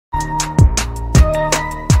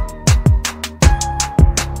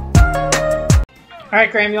Alright,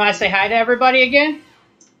 Graham, you want to say hi to everybody again?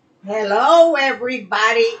 Hello,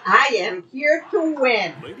 everybody. I am here to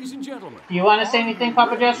win. Ladies and gentlemen. Do you want to say anything,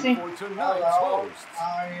 Papa Jesse? Hello,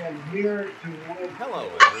 I am here to win. Hello,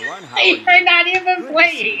 everyone. How are you? You're not even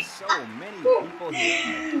playing. So many people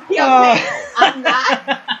here. I'm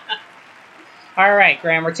not. Alright,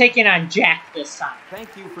 Graham, we're taking on Jack this time.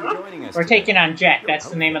 Thank you for joining us. We're taking on Jack. That's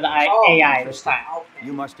the name of the AI this time.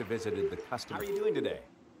 You must have visited the customer. How are you doing today?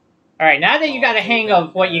 Alright, now that you got a hang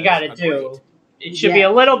of what you got to do, it should be a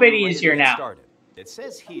little bit easier now. It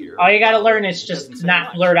says here. All you got to learn is just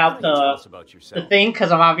not blurt out the thing,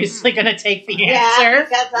 because I'm obviously going to take the answer. Yeah,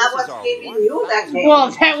 because I was giving you that game. Well,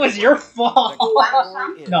 that was your fault.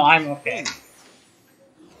 No, I'm okay.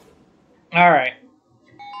 Alright.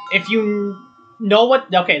 If you know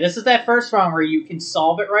what... Okay, this is that first round where you can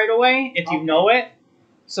solve it right away, if you know it.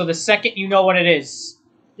 So the second you know what it is,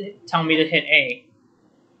 tell me to hit A.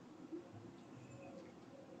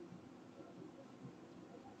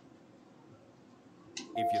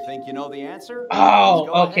 If you think you know the answer,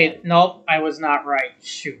 oh, okay. Ahead. Nope, I was not right.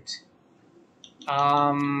 Shoot.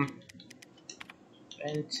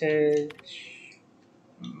 Vintage.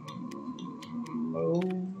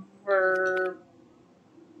 Over.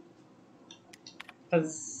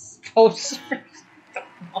 Posters.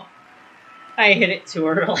 I hit it too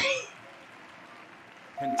early.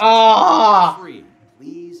 Ah! Oh!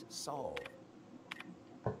 Please solve.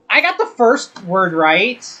 I got the first word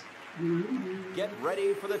right. Get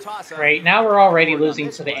ready for the toss-up. Great, now we're already losing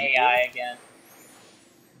to the AI again.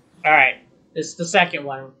 Alright, this is the second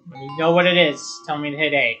one. When you know what it is, tell me to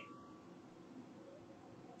hit A.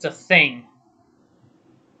 It's a thing.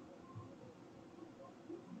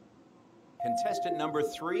 Contestant number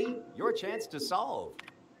 3, your chance to solve.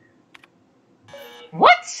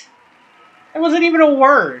 What? That wasn't even a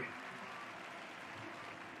word.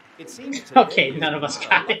 It seems okay, none of us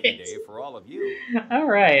got it. Day for all of you. All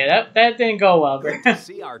right, that didn't go well, Good to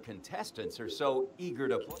see our contestants are so eager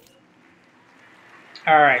to play.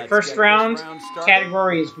 All right, first round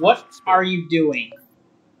category is what are you doing?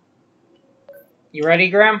 You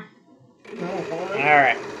ready, Graham? All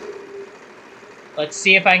right. Let's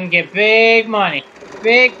see if I can get big money.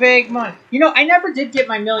 Big money. You know, I never did get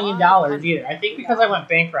my $1 million either. I think because I went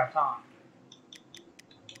bankrupt, huh?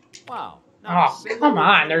 Wow. Oh, come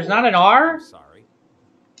on. There's not an R? I'm sorry.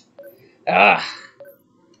 Ugh.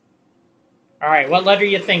 Alright, what letter are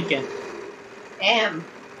you thinking? M.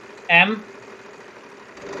 M?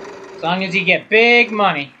 As long as you get big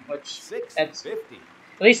money, which that's... $6.50.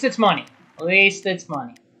 At least it's money. At least it's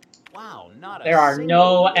money. Wow, not a there are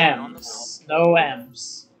no single M's. No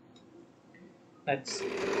M's. It's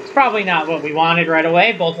probably not what we wanted right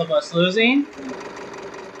away, both of us losing.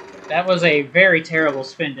 That was a very terrible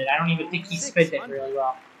spin it. I don't even think he spinned it really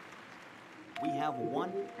well. We have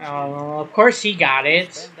one. Oh, of course he got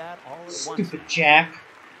it. Stupid Jack.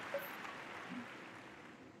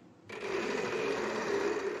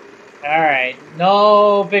 Alright,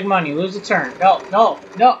 no big money. Lose a turn. No.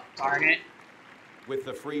 Darn it. With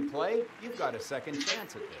the free play, you've got a second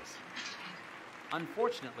chance at this.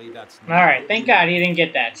 Unfortunately, that's not... Alright, thank God he didn't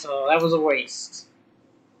get that, so that was a waste.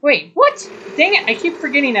 Wait, what? Dang it, I keep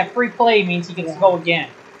forgetting that free play means he can go again.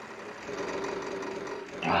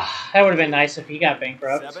 That would have been nice if he got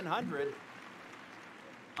bankrupt. 700.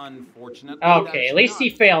 Unfortunately, okay, at least he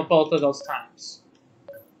failed both of those times.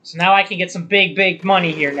 So now I can get some big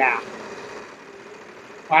money here now.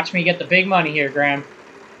 Watch me get the big money here, Graham.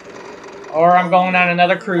 Or I'm going on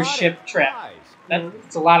another cruise ship trip.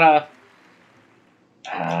 That's a lot of...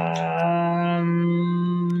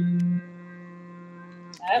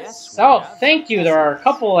 Yes, oh, thank you. There are a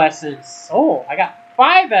couple S's. Oh, I got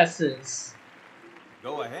 5 S's.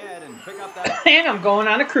 Go ahead and pick up that. And I'm going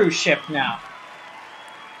on a cruise ship now.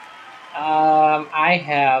 I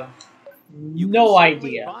have no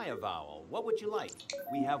idea. Buy a vowel. What would you like?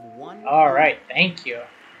 We have one. All right, thank you.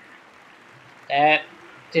 That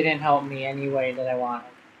didn't help me any way that I wanted.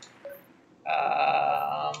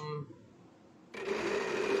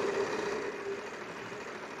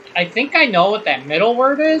 I think I know what that middle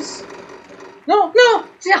word is. No. There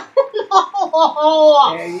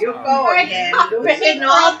you go again. Losing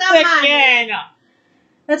all the money.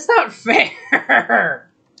 That's not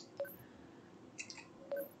fair.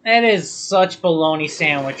 That is such bologna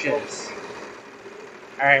sandwiches.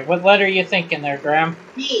 Alright, what letter are you thinking there, Graham?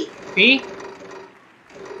 P. P?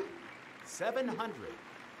 700.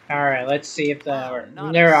 Alright, let's see if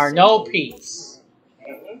there are no P's.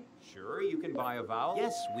 Sure, you can buy a vowel.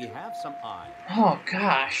 Yes, we have some I. Oh,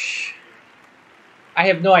 gosh. I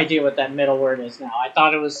have no idea what that middle word is now. I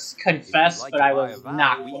thought it was confess, but I was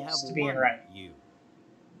not close to being right.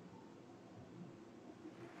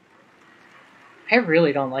 I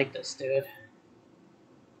really don't like this, dude.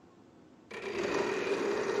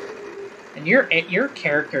 And your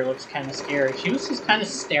character looks kind of scary. She was just kind of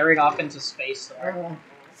staring off into space there.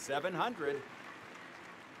 700.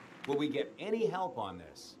 Will we get any help on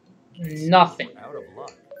this? Nothing. We're out of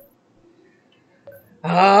luck.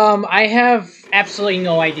 I have absolutely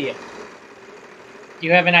no idea. Do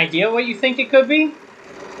you have an idea what you think it could be?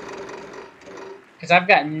 Because I've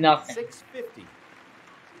got nothing. 650.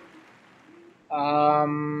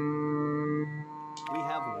 We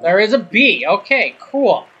have There is a B. Okay,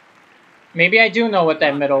 cool. Maybe I do know what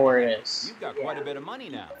that middle word is. You've got quite a bit of money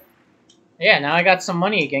now. Yeah, now I got some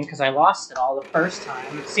money again because I lost it all the first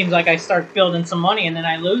time. It seems like I start building some money and then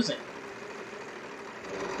I lose it.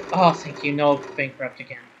 Oh, thank you. No bankrupt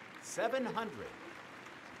again. 700.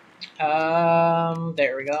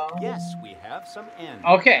 There we go. Yes, we have some N.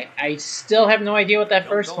 Okay, I still have no idea what that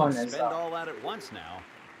first one is, Spend though. all that at once now.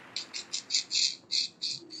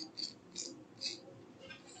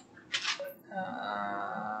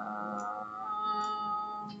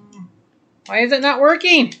 Why is it not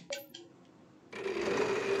working?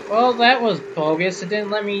 Well, that was bogus. It didn't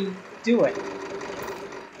let me do it.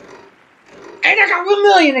 And I got 1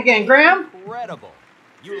 million again, Graham! Incredible.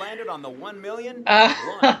 You landed on the 1 million?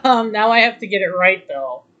 Now I have to get it right,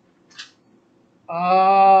 though.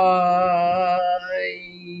 I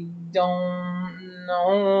don't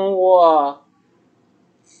know.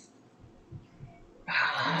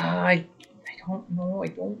 I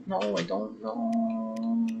don't know.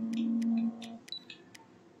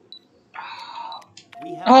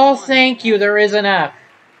 Oh, thank you. There is an F.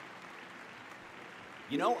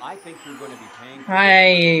 You know, I think you're going to be paying.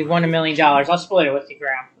 I won $1 million. I'll split it with you,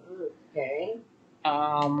 Graham. Okay.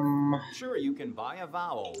 Sure, you can buy a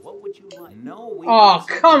vowel. What would you like? No, we Oh,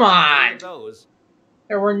 come on! Those.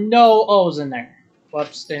 There were no O's in there.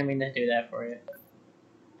 Whoops, didn't mean to do that for you.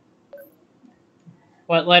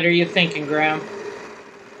 What letter are you thinking, Graham?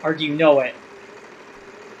 Or do you know it?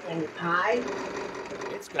 And I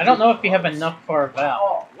don't know if you have enough for a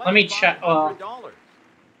vowel. Let me check.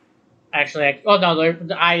 Actually, oh no,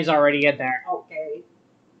 the I is already in there. Okay.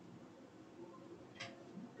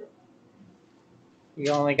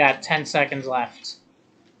 You only got 10 seconds left.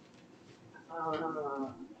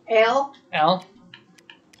 L. L?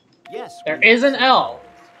 Yes. There is an L.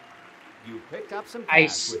 You picked up some I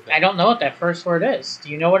don't know what that first word is. Do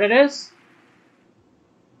you know what it is?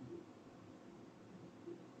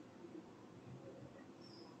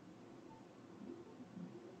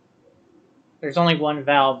 There's only one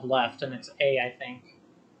valve left, and it's A, I think.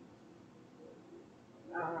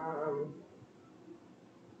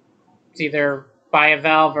 It's either buy a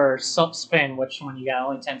valve or spin. Which one you got?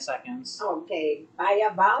 Only 10 seconds. Okay. Buy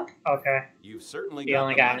a valve. Okay. You've certainly You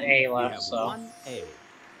only got an A left, so. One A.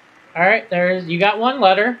 All right, you got one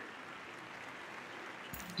letter.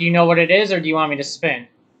 Do you know what it is, or do you want me to spin?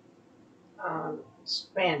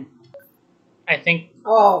 Spin. I think.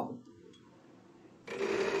 Oh.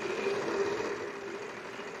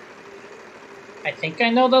 I think I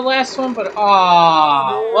know the last one, but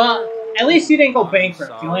well, at least you didn't go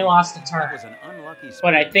bankrupt. You only lost a turn.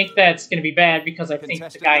 But I think that's going to be bad because I think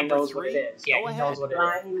the guy knows what it is. Yeah, he knows what it is.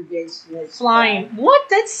 Flying business. Flying. What?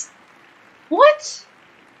 That's what?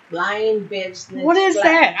 Flying business. What is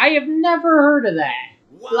that? I have never heard of that.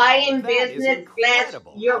 Wow, flying business class.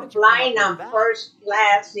 You're flying on first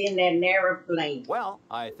class in an airplane. Well,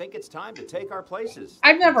 I think it's time to take our places.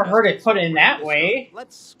 I've never heard it put in that way.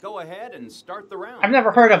 Let's go ahead and start the round. I've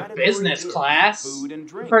never heard of business class. Food and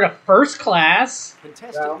drink. I've heard of first class,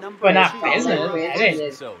 but not two.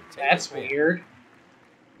 business. That's weird.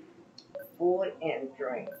 Food and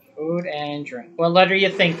drink. Food and drink. What letter are you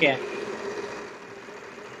thinking?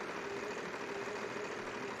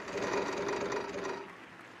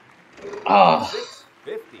 Oh.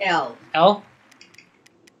 650. L. L?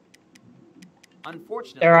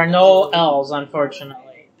 Unfortunately, there are no L's,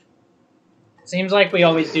 unfortunately. Seems like we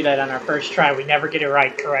always do that on our first try. We never get it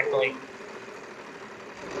right correctly.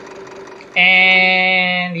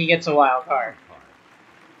 And he gets a wild card.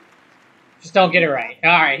 Just don't get it right.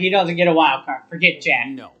 Alright, he doesn't get a wild card. Forget Jack.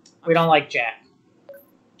 No. We don't like Jack.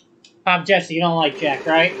 Pop Jesse, you don't like Jack,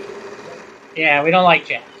 right? Yeah, we don't like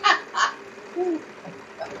Jack.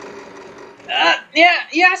 Yeah,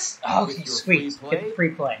 yes! Okay, sweet. Get the free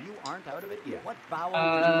play. You aren't out of it yet. What vowel would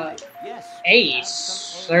you like? Yes.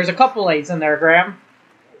 Ace. There's a couple A's in there, Graham.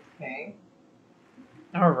 Okay.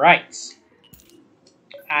 Alright.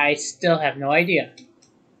 I still have no idea.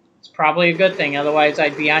 It's probably a good thing, otherwise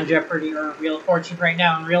I'd be on Jeopardy or Wheel of Fortune right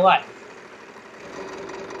now in real life.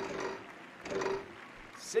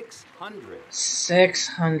 600.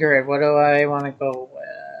 600. What do I want to go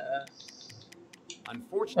with?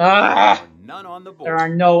 Unfortunately, there are none on the board. There are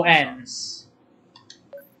no N's.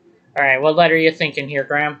 Alright, what letter are you thinking here,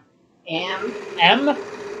 Graham? M. M?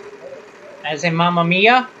 As in Mamma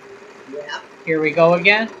Mia? Yep. Here we go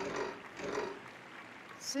again.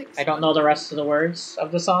 600. I don't know the rest of the words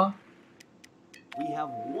of the song. We have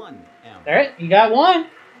one M. There, you got one.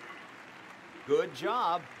 Good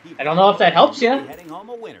job. I don't know if that helps you. Heading home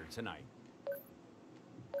a winner tonight.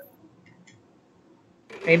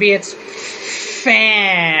 Maybe it's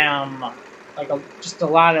fam. Like just a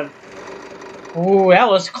lot of... Ooh, that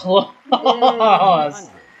was close. Alright,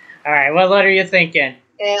 what letter are you thinking?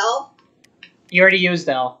 L. You already used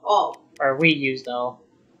L. Oh. Or we used L.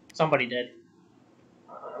 Somebody did.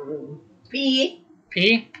 P.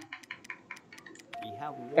 P? We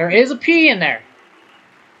have one. There is a P in there.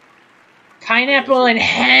 Pineapple and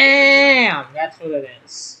ham! That's what it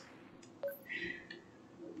is.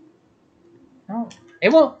 No.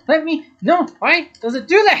 It won't let me... No, why does it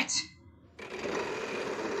do that?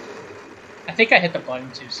 I think I hit the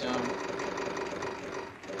button too soon.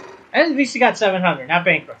 At least you got 700, not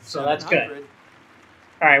bankrupt, so that's good.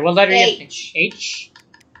 Alright, what letter you think? H?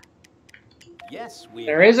 Yes,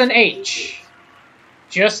 there is an H.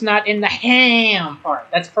 Just not in the ham part.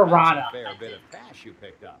 That's piranha. That's a fair bit of cash you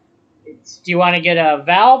picked up. Do you want to get a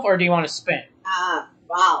valve or do you want to spin?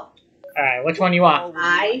 Valve. Alright, which one do you want?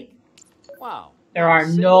 I. Wow. There are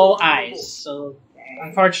no I's, so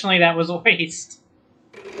unfortunately that was a waste.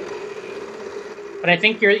 But I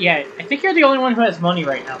think you're, I think you're the only one who has money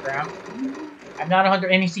right now, Graham. I'm not 100,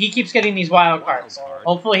 and he keeps getting these wild cards, so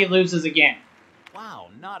hopefully he loses again. Wow,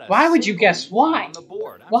 not a why would you guess why? on the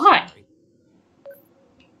board. Why?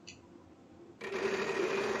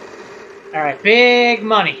 Alright, big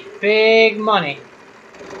money. Big money.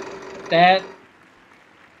 That...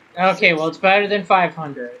 Okay, well, it's better than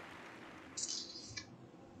 500.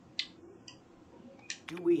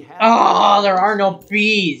 Do we have... Oh, there are no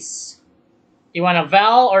B's. You want a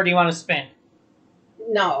vowel or do you want to spin?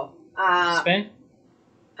 No. Spin?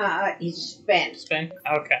 It's spin. Spin?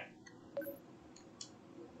 Okay.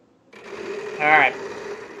 Alright.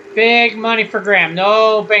 Big money for Graham.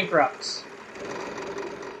 No bankrupts.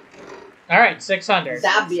 Alright, 600.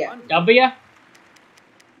 W. W?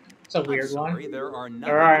 It's a weird sorry, one. There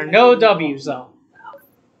There are no W's, though.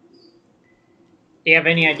 Do you have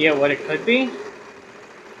any idea what it could be?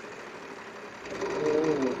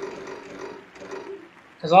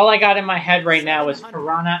 Because all I got in my head right now is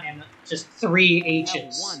piranha and just 3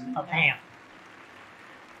 H's of ham.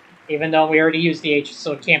 Even though we already used the H's,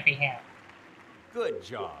 so it can't be ham. Good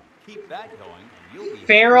job. Keep that going, and you'll be...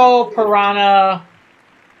 Pharaoh, piranha...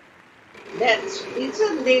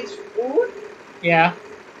 Isn't this food? Yeah.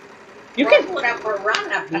 You Why can... would a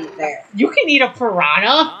piranha be there? You can eat a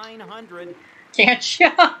piranha, 900. can't you?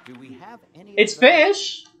 Do we have any... It's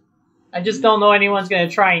fish. I just don't know anyone's going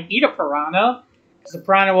to try and eat a piranha. Because the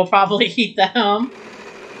piranha will probably eat them.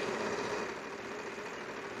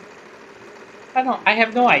 I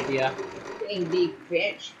have no idea. Big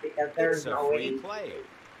fish because there's no free H. play.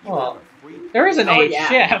 Well, there is an H,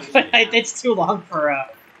 yeah, but it's too long for a...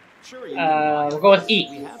 we'll go with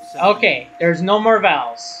E. Okay, there's no more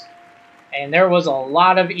vowels. And there was a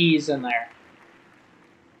lot of E's in there.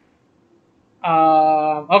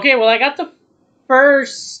 Okay, well I got the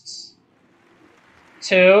first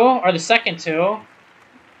 2, or the second 2.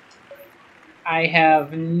 I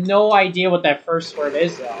have no idea what that first word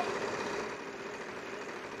is, though.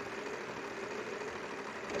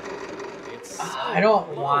 I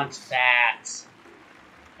don't want that.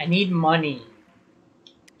 I need money.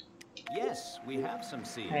 Yes, we have some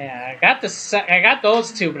seeds. Yeah, I got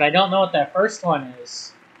those 2, but I don't know what that first one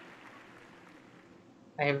is.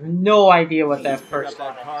 I have no idea what that first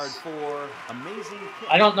one is.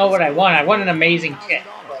 I don't know what I want. I want an amazing kit,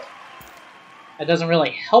 but that doesn't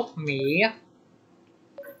really help me.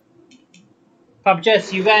 Pop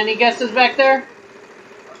Jess, you got any guesses back there?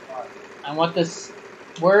 On what this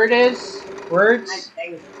word is? Words?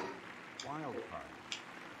 Wild card.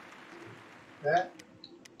 That?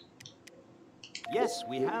 Yes,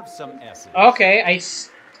 we have some S's. Okay,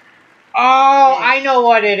 Oh, I know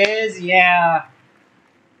what it is, yeah.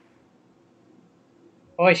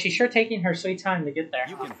 Boy, she's sure taking her sweet time to get there.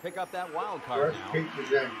 You can pick up that wild card now.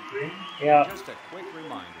 Yeah. Just a quick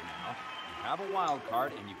reminder now. You have a wild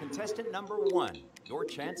card and you contestant number 1. Your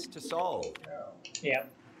chance to solve. Yeah.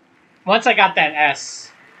 Once I got that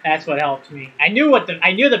S, That's what helped me. I knew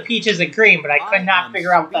the peaches and cream, but I could not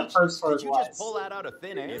figure out what that first word Did you just pull was. that out of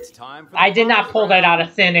thin air? It's time for the I did not bonus pull that out round.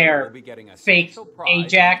 of thin air. We'll be getting a Fake special prize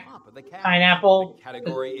Ajax, on top of the category. pineapple, The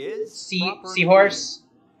category is proper seahorse.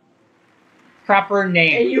 Proper And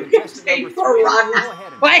name. you name. can Contestant say number 3, go piranha.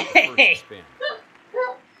 ahead and take the Wait. first spin.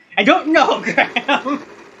 I don't know, Graham.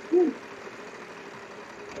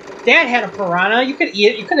 Dad had a piranha. You could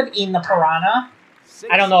eat it. You could have eaten the piranha.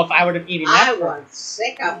 I don't know if I would have eaten that. I was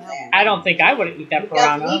sick of that. I don't think I would have eaten that Because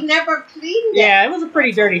piranha. we never cleaned it. Yeah, it was a pretty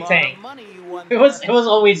That's a dirty lot thing. of money you won It was there.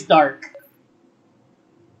 always dark.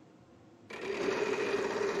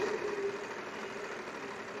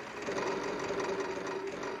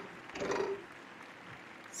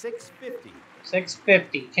 $6.50.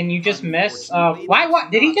 650. Can you just miss? Why?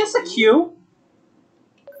 What? Did he guess a Q?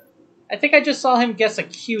 I think I just saw him guess a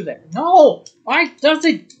Q there. No! Why does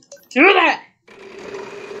it do that?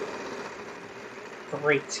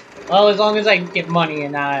 Great. Well, as long as I get money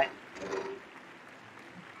and not...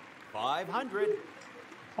 500.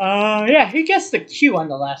 Yeah, he guessed the Q on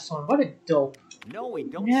the last one. What a dope. No, we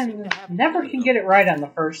don't seem Man, to have never any of can get it those. right on the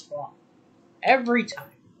first one. Every time.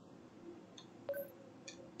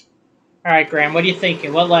 Alright, Graham, what are you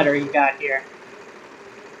thinking? What letter you got here?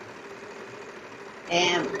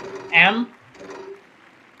 And M?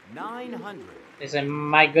 900. Is it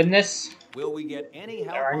my goodness? Will we get any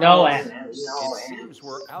help? There are on no this? M's. No It seems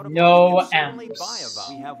we're out of No money. You can certainly M's. buy a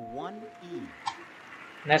vowel. We have one E.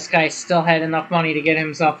 And this guy still had enough money to get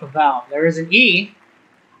himself a vowel. There is an E.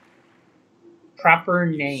 Proper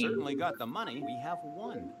You name. certainly got the money. We have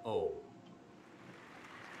one O.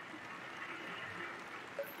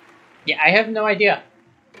 Yeah, I have no idea.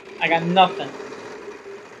 I got nothing.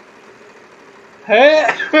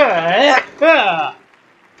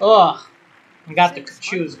 Ugh. I got to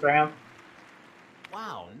choose, Graham.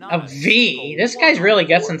 Wow, A not V. single This one guy's on really the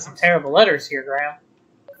board. guessing some terrible letters here, Graham.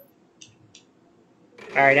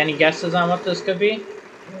 Alright, any guesses on what this could be?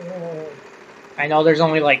 I know there's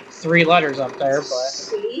only like 3 letters up there, but...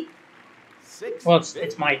 C. Well,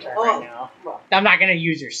 it's my turn right now. I'm not gonna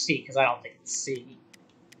use your C, because I don't think it's C.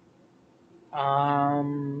 We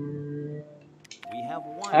have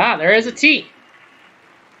one. Ah, there is a T.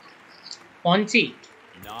 1 T.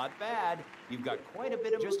 Not bad. You've got quite a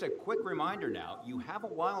bit of... Just a quick reminder now, you have a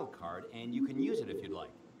wild card, and you can use it if you'd like.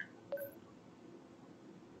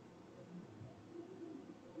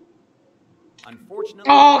 Unfortunately...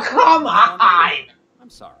 Oh, come you're not on the on! board. I'm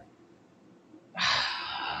sorry.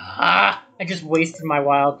 Ah, I just wasted my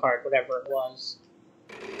wild card, whatever it was.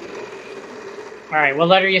 Alright, what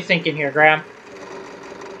letter are you thinking here, Graham?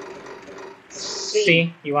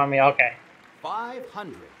 C. You want me? Okay.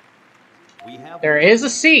 500. We have... There is a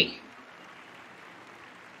C.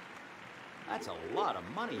 That's a lot of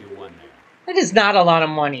money you won there. That is not a lot of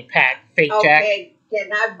money, Pat. Fake Jack. Okay,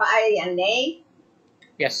 can I buy an A?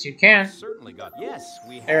 Yes, you can. Certainly got... Yes,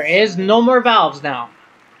 we have... There is no more valves now.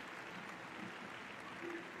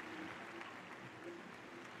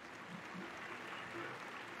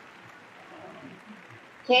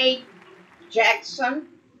 Kate Jackson.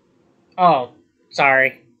 Oh,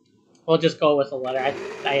 sorry. We'll just go with a letter.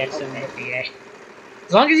 I accidentally hit the A.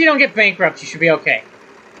 As long as you don't get bankrupt, you should be okay.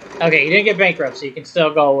 Okay, you didn't get bankrupt, so you can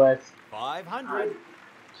still go with 500.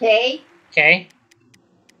 K. K.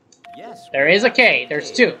 Yes. There we is a have K. some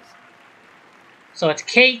There's Ks. 2. So it's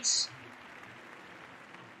Kate's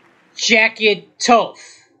Jacket Toph.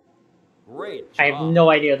 Great I have job. no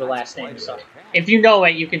idea the That's last quite name, a so bit of cash. if you know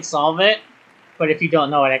it, you can solve it. But if you don't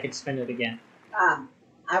know it, I can spin it again.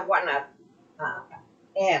 I want a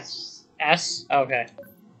S. S? Okay.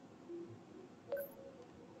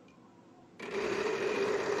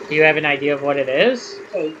 Do you have an idea of what it is?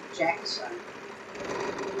 Kate Jackson.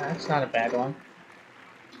 That's not a bad one.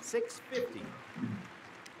 650.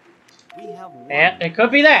 We have one. Yeah, it could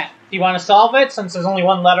be that. Do you want to solve it, since there's only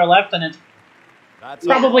 1 letter left, and it's That's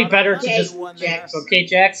probably a lot better of to money just... you won there. Jackson. Okay,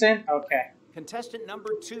 Jackson? Okay. Contestant number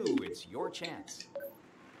 2, it's your chance.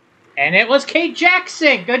 And it was Kate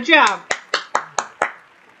Jackson! Good job!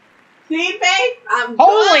 See, babe? I'm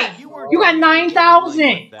Holy! good. You got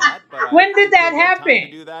 9,000! When did that happen?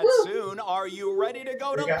 To do that soon. Are you ready to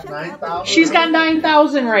go We to got 9,000. She's got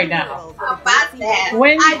 9,000 right now. How about that?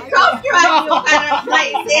 When- I told you I was gonna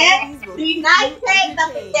play that. Did I say the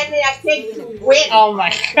beginning I think you win? Oh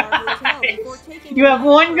my god. You have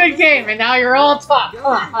 1 good game, and now you're all talk.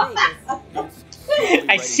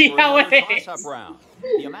 I see how it is.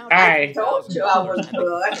 Alright. Told you I was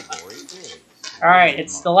good. Alright,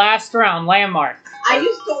 it's the last round, landmark. I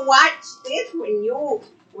used to watch this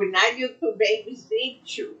when I used to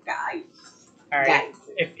babysit you guys. Alright,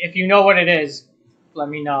 if you know what it is, let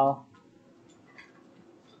me know.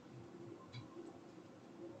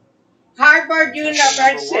 Harvard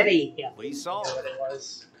University. Yeah. Please I know solve. what it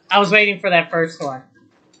was. I was waiting for that first one.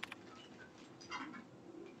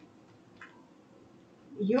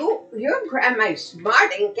 Your grandma is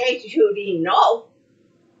smart in case you didn't know.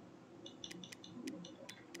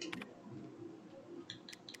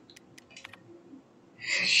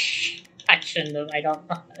 I shouldn't have. I don't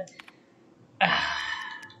know.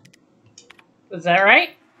 Was that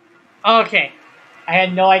right? Okay. I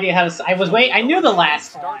had no idea how to. I was wait. I knew the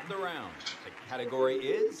last one. Start the round. The category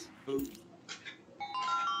is food.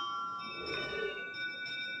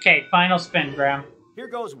 Okay, final spin, Graham. Here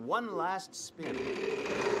goes one last spin.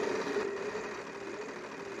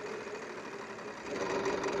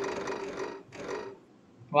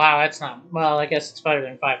 Wow, that's not. Well, I guess it's better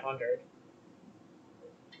than 500.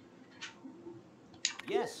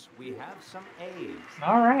 Yes, we have some A's.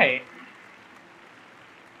 All right.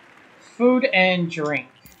 Food and drink.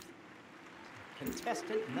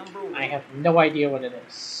 Contestant number 1. I have no idea what it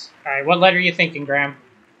is. All right, what letter are you thinking, Graham?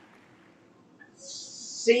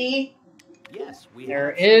 C. Yes, we There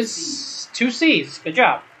have some is C's. 2 C's. Good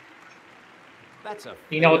job. That's a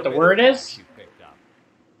Do you know what the fair bit word of is? cash you picked up.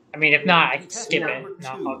 I mean, if not, I can Contestant skip it. number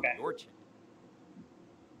No, 2, okay. your chance.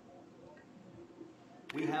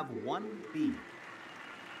 We have 1B.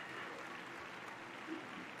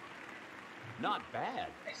 Not bad.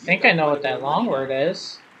 I think I know what that long word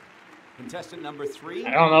is. Contestant number 3.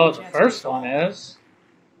 I don't know what the chance to first solve. one is.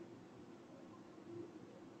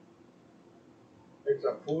 It's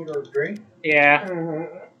a food or drink? Yeah.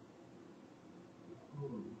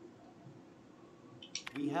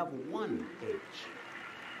 We have 1H.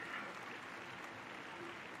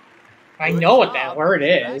 I Good know what job. that word Keep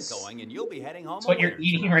that is. going, and you'll be heading home It's what a you're winner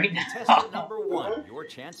eating tonight. right now. Contestant number 1, your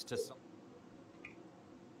chance to solve.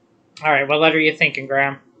 All right, what letter are you thinking,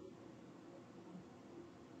 Graham?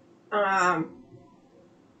 L.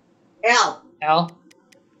 L?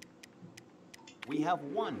 We have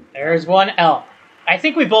 1. There's one L. I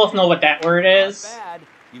think we both know what that word is. Not bad.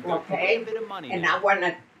 You've got quite Okay. a bit of money And now. I want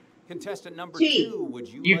to. Contestant number T. 2, would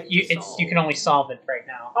you You like you to it's solve? you can only solve it right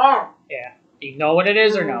now. Oh. Yeah. Do you know what it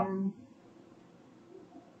is or no?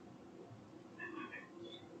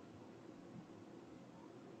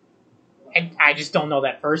 I just don't know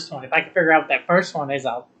that first one. If I can figure out what that first one is,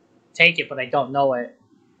 I'll take it, but I don't know it.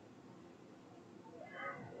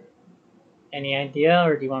 Any idea,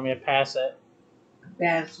 or do you want me to pass it?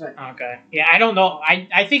 That's what. Okay. Yeah, I don't know.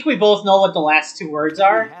 I think we both know what the last 2 words Do we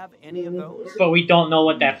are, have any of those? but we don't know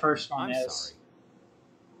what that first one I'm is. sorry.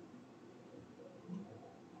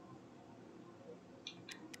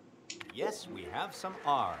 Yes, we have some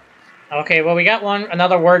R's. Okay, well, we got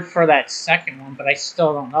another word for that second one, but I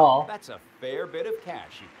still don't know. That's a fair bit of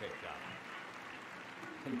cash you picked up.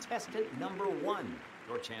 Contestant number 1,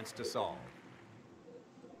 your chance to solve.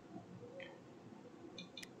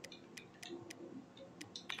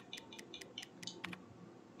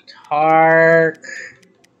 Tark.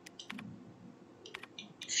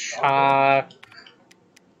 Chocolate.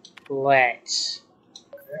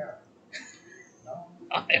 Yeah. No.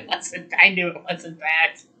 Oh, it wasn't. I knew it wasn't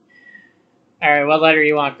that. Alright, what letter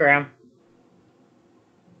you want, Graham?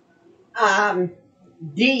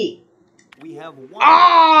 D. We have 1. Oh!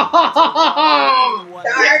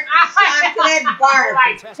 Dark chocolate bar.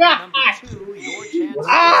 Contestant number 2, your chance to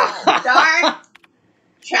Ah! solve. Dark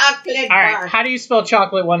chocolate Alright, bar. how do you spell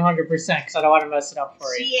chocolate 100%? Because I don't want to mess it up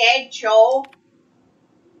for you. CHOOTE.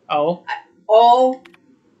 Oh?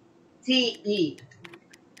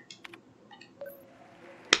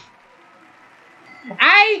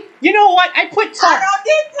 You know what? I put Tark.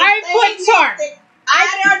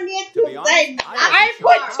 I don't need To to be say honest, I sure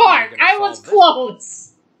put how Tark. you're gonna I was solve this.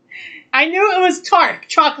 close. I knew it was Tark.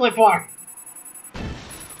 Chocolate bar.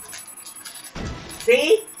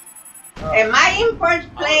 See? Am I in first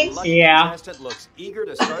Our place? lucky Yeah. contestant looks eager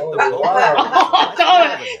to start the Oh, vote. wow.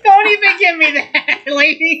 don't even give me that,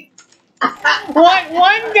 lady.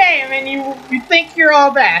 one game and you think you're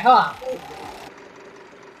all that, huh?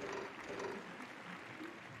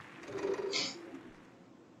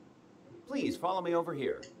 Please follow me over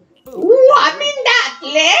here. Ooh, I'm in that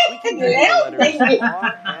We leg. can do Little the letters thingy.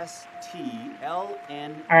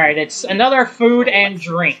 R-S-T-L-N. All right, it's another food and Alexa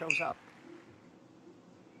drink. shows up.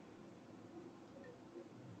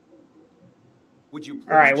 Would you please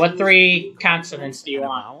All right, what choose 3 consonants do you and a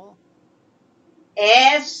want? vowel?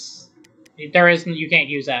 S. There isn't. You can't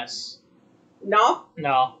use S. No?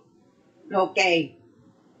 No. Okay.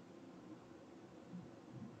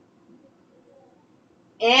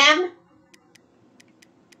 M.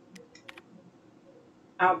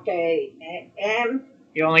 Okay. M.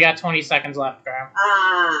 You only got 20 seconds left, Graham.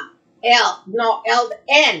 L. No, L.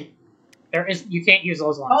 N. There is. You can't use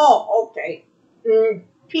those ones. Oh, okay.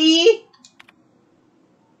 P.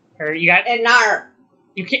 Or you got. And R.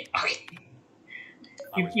 You can't. Okay.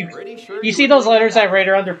 Sure You see those letters I write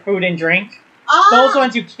under food and drink? Those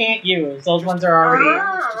ones you can't use. Those ones are already.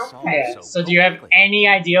 Okay. Yeah. So do you have any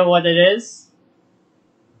idea what it is?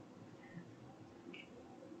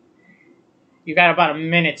 You got about a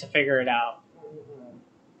minute to figure it out.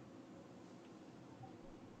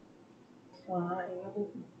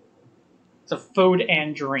 It's a food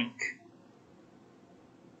and drink.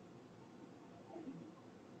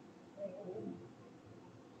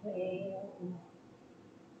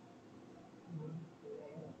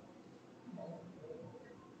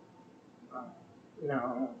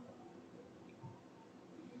 No.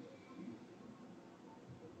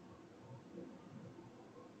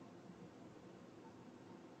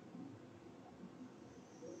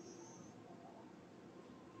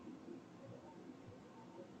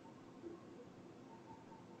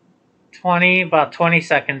 About 20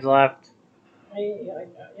 seconds left. Plain.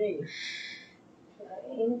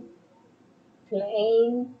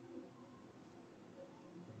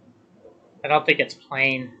 I don't think it's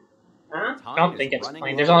plain. Huh? I don't think it's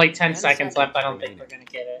plain. There's only 10 seconds left. I don't think we're going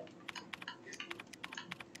to get it.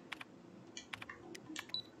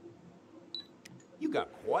 You got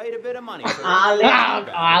quite a bit of money.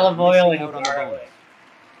 Olive oil and garlic.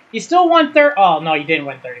 You still won 30. Oh, no, you didn't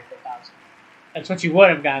win 34,000. That's what you would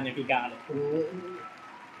have gotten if you got it.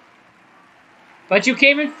 But you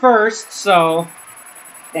came in first, so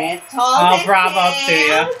That's all. I'll bravo up to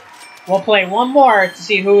you. We'll play one more to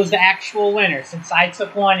see who's the actual winner, since I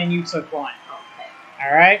took one and you took one. Okay.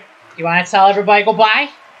 Alright? You want to tell everybody goodbye?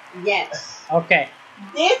 Yes. Okay.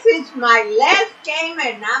 This is my last game,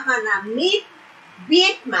 and I'm gonna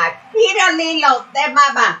beat my Peter Lilo de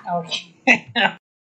Mama. Okay.